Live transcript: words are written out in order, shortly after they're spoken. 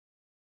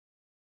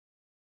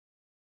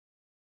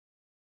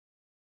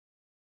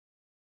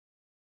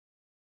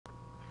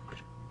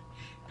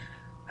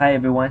Hi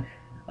everyone,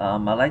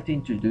 I'd like to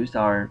introduce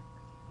our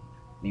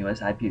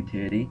newest IP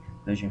utility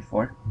version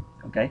 4.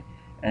 Okay,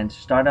 and to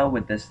start out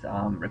with this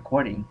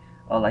recording,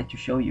 I'd like to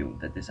show you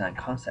the design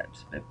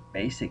concepts, the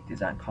basic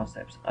design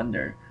concepts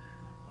under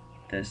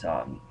this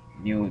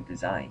new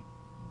design.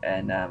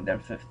 And there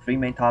are three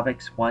main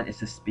topics. One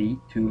is the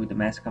speed, two the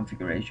mass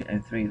configuration,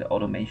 and three the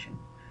automation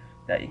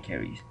that it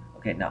carries.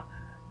 Okay, now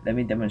let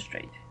me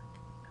demonstrate.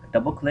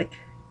 Double click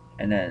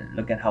and then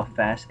look at how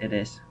fast it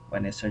is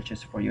when it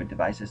searches for your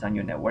devices on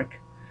your network.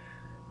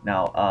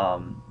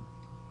 Now,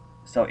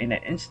 so in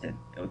an instant,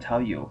 it will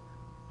tell you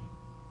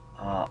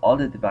all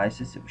the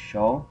devices. It will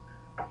show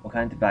what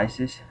kind of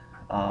devices,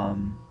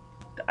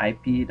 the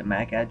IP, the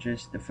MAC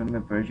address, the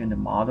firmware version, the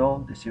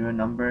model, the serial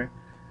number,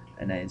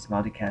 and then its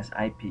multicast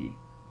IP.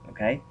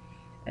 Okay,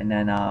 and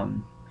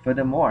then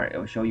furthermore, it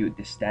will show you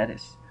the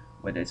status,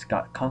 whether it's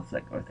got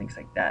conflict or things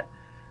like that.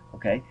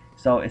 Okay,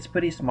 so it's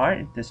pretty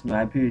smart, this new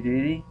IP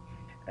utility,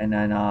 and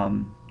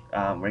then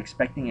we're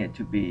expecting it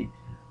to be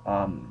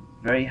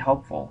very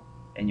helpful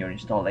in your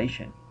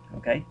installation.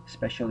 Okay,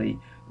 especially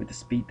with the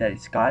speed that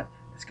it's got,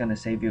 it's going to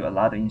save you a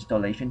lot of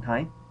installation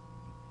time.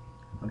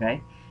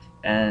 Okay,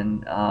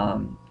 and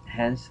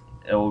hence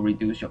it will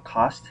reduce your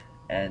cost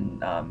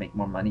and make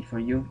more money for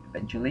you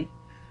eventually.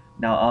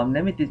 Now,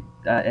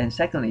 and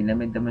secondly, let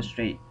me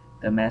demonstrate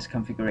the mass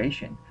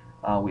configuration.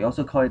 We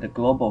also call it the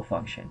global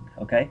function.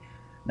 Okay.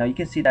 Now you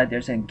can see that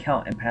there's an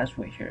account and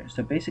password here.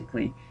 So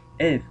basically,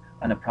 if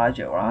on a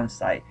project or on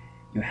site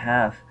you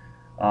have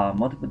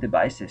multiple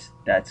devices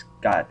that's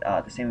got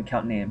the same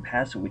account name and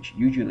password, which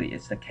usually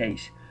is the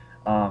case,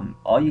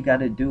 all you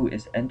gotta do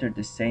is enter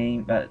the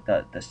same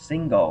the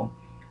single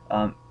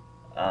um,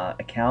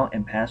 account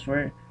and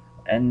password,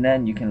 and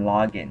then you can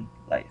log in.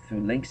 Like through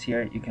links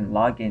here, you can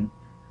log in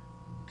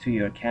to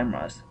your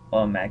cameras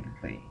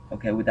automatically,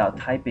 okay, without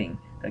typing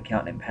the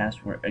account and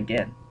password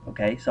again.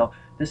 Okay, so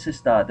this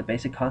is the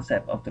basic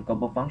concept of the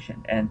global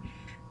function, and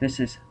this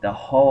is the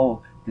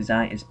whole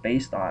design is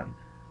based on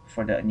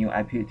for the new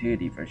IP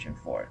utility version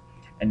 4.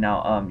 And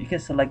now you can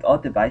select all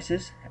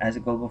devices as a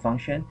global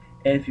function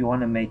if you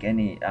want to make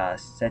any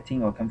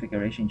setting or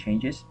configuration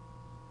changes.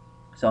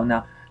 So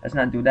now let's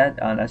not do that.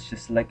 Let's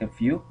just select a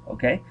few.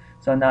 Okay,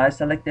 so now I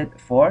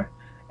selected 4,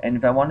 and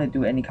if I want to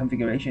do any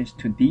configurations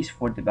to these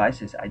 4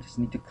 devices, I just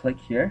need to click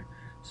here.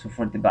 So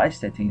for device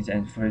settings,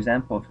 and for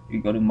example, if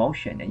you go to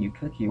motion and you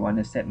click here, you want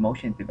to set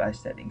motion device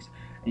settings,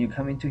 and you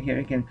come into here,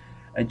 you can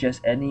adjust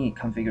any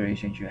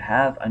configurations you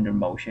have under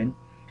motion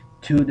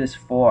to this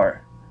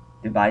 4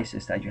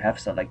 devices that you have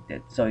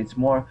selected. So it's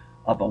more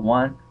of a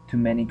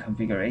one-to-many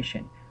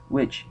configuration,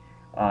 which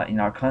in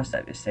our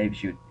concept, it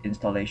saves you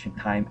installation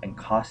time and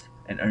cost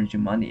and earns you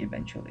money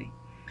eventually.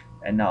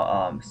 And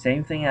now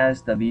same thing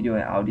as the video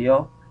and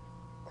audio.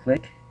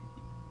 Click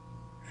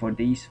for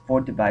these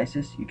 4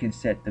 devices. You can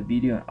set the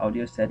video and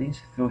audio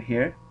settings through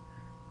here.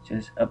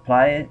 Just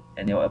apply it,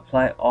 and it will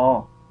apply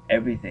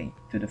everything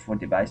to the 4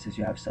 devices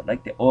you have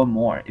selected, or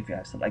more if you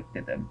have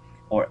selected them,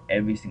 or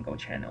every single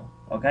channel.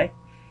 Okay,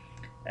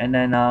 and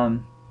then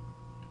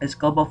this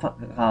global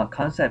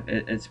concept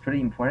is pretty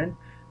important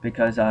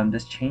because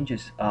this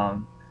changes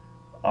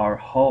our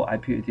whole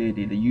IP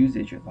utility, the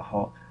usage of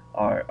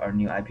our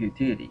new IP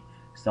utility.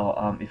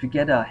 So if you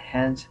get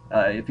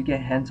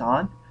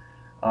hands-on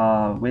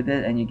with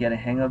it, and you get a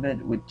hang of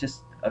it with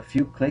just a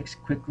few clicks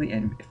quickly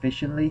and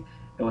efficiently,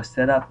 it will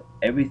set up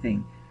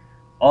everything,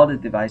 all the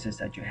devices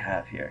that you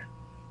have here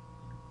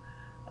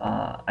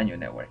on your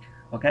network.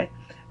 Okay,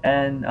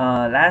 and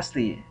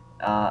lastly,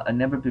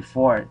 never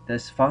before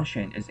this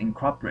function is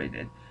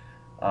incorporated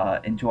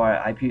into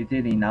our IP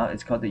utility. Now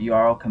it's called the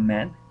URL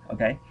command.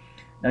 Okay,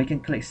 now you can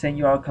click send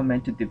URL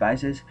command to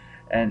devices,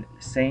 and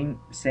same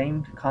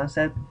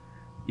concept.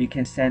 You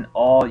can send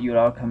all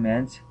URL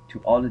commands to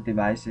all the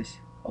devices.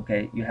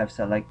 Okay, you have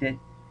selected.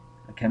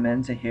 The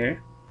commands are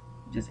here.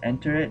 Just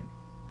enter it,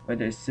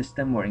 whether it's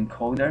system or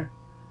encoder,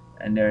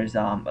 and there's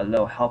a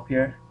little help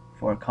here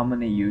for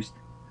commonly used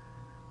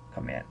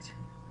commands.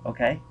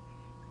 Okay,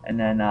 and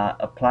then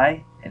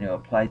apply, and it will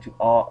apply to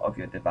all of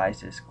your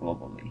devices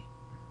globally.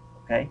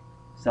 Okay,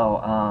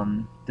 so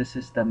this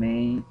is the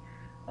main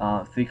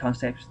 3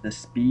 concepts: the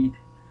speed,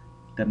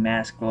 the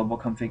mass global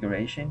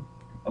configuration.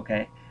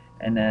 Okay,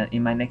 and then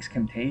in my next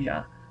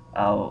Camtasia,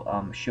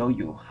 I'll show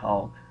you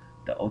how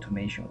the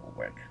automation will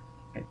work.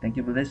 Okay, thank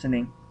you for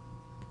listening.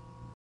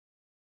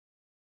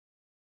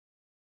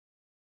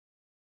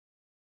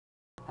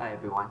 Hi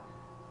everyone,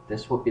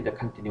 this will be the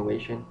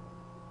continuation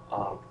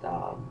of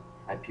the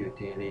IP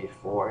utility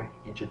 4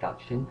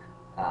 introduction,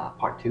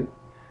 part 2.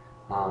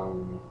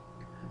 Um,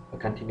 a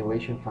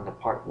continuation from the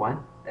part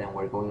 1, and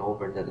we're going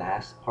over the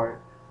last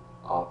part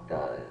of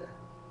the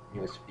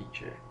newest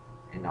feature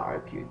in our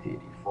IP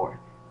utility 4,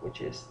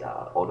 which is the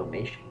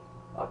automation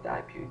of the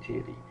IP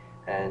utility.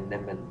 And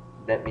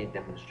let me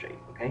demonstrate.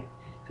 Okay,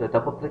 so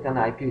double click on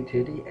the IP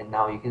utility, and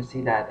now you can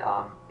see that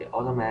it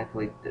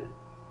automatically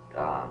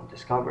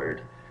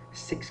discovered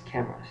 6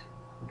 cameras.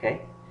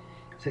 Okay,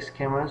 6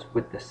 cameras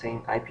with the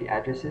same IP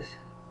addresses.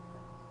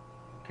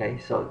 Okay,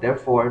 so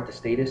therefore the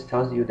status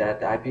tells you that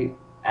the IP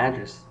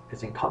address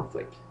is in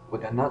conflict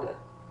with another.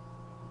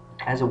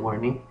 As a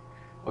warning,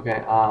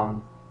 okay,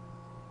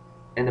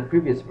 in the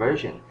previous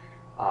version,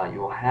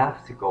 you will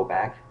have to go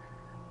back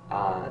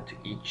to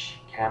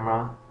each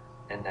camera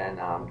and then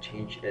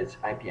change its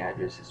IP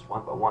addresses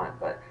one by one.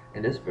 But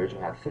in this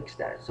version, I've fixed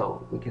that.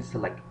 So we can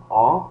select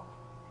all,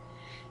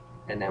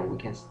 and then we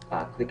can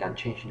click on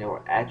change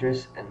network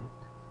address and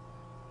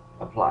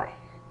apply.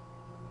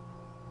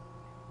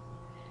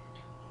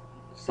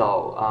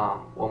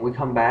 So when we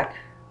come back,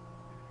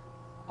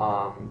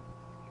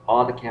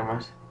 all the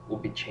cameras will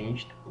be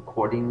changed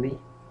accordingly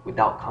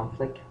without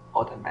conflict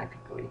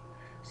automatically.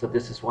 So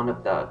this is one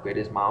of the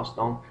greatest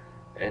milestones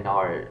in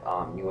our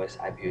newest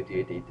IP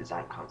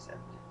design concept.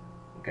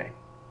 Okay.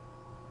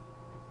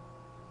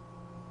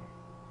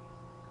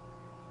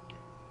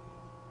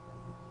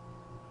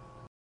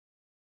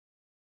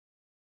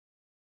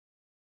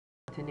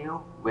 Continue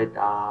with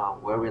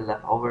where we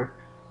left over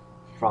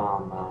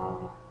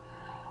from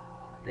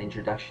the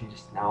introduction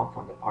just now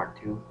from the part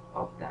 2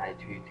 of the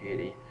IP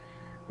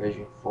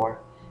version 4,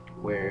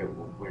 where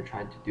we're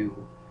trying to do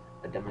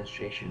a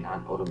demonstration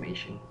on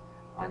automation,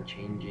 on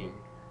changing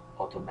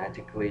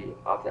automatically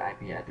of the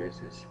IP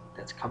addresses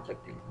that's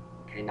conflicting.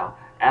 Okay, now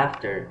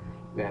after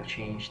we have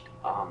changed,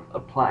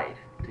 applied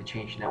to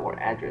change network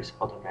address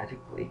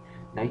automatically,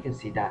 now you can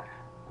see that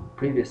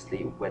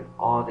previously when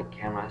all the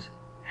cameras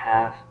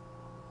have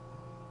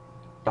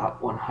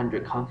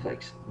 .100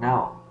 conflicts,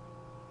 now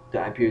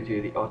the IP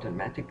utility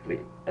automatically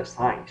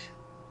assigns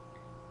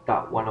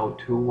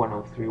 .102,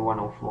 103,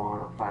 104,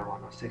 105,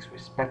 106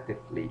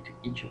 respectively to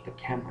each of the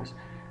cameras.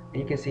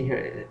 And you can see here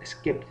it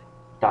skipped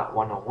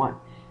 .101.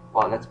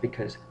 Well, that's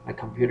because my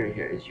computer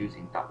here is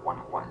using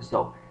 .101.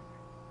 So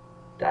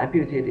the IP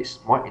utility is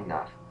smart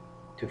enough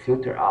to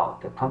filter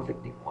out the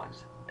conflicting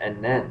ones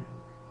and then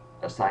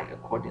assign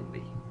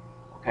accordingly.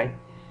 Okay,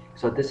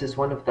 so this is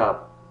one of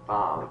the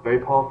very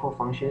powerful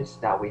functions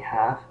that we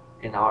have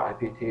in our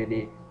IP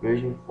utility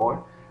version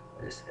 4.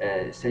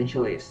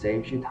 Essentially, it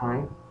saves you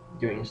time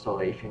during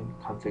installation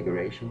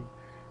configuration,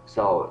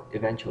 so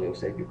eventually it will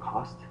save you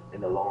cost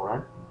in the long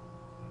run.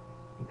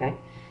 Okay,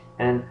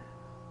 and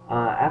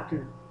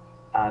after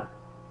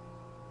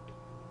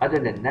other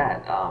than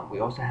that, we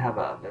also have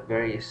a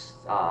very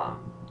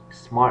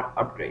smart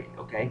upgrade.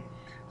 Okay,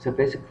 so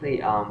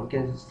basically we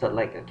can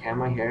select a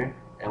camera here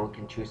and we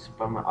can choose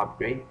firmware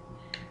upgrade,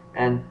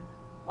 and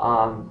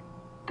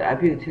the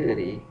IP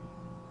utility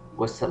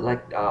will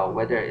select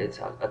whether it's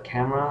a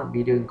camera,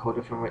 video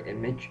encoder firmware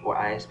image, or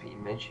ISP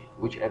image,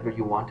 whichever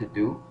you want to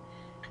do.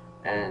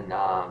 And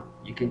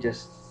you can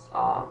just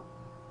the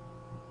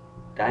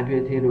IP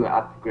utility will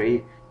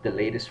upgrade the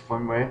latest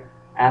firmware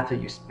after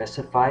you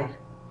specify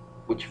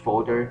which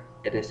folder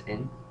it is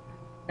in,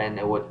 and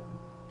it would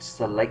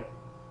select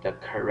the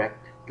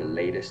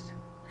latest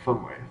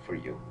firmware for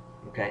you.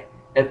 Okay,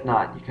 if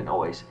not, you can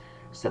always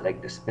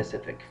select the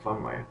specific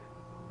firmware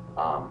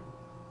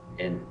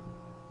in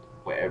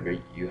wherever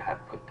you have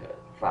put the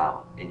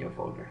file in your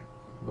folder.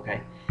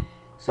 Okay,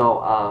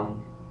 so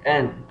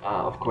and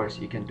of course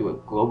you can do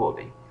it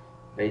globally.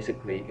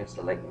 Basically, you can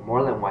select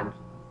more than one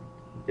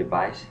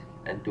device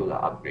and do the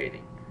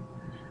upgrading,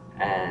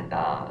 and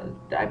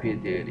the IP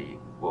utility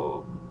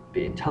will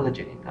be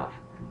intelligent enough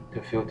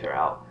to filter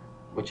out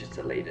which is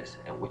the latest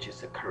and which is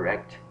the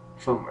correct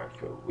firmware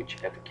for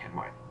whichever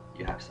camera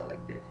you have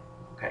selected.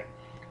 Okay,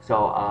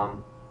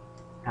 so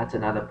that's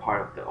another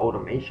part of the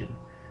automation.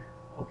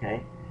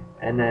 Okay,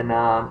 and then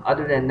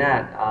other than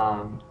that,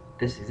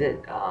 this is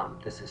it.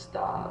 This is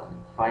the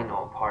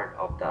final part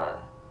of the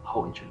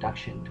whole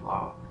introduction to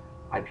our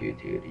IP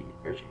utility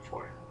version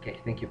 4. Okay,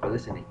 thank you for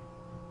listening.